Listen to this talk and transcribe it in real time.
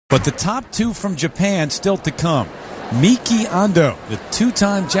But the top two from Japan still to come. Miki Ando, the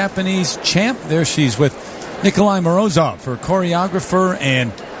two-time Japanese champ. There she's with Nikolai Morozov, her choreographer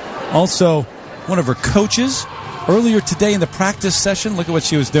and also one of her coaches. Earlier today in the practice session, look at what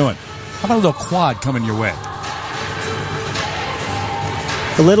she was doing. How about a little quad coming your way?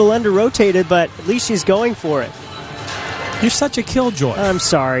 A little under-rotated, but at least she's going for it. You're such a killjoy. I'm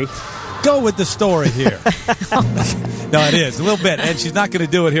sorry. Go with the story here. No, it is. A little bit. And she's not going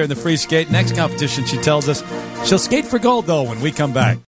to do it here in the free skate. Next competition, she tells us she'll skate for gold, though, when we come back.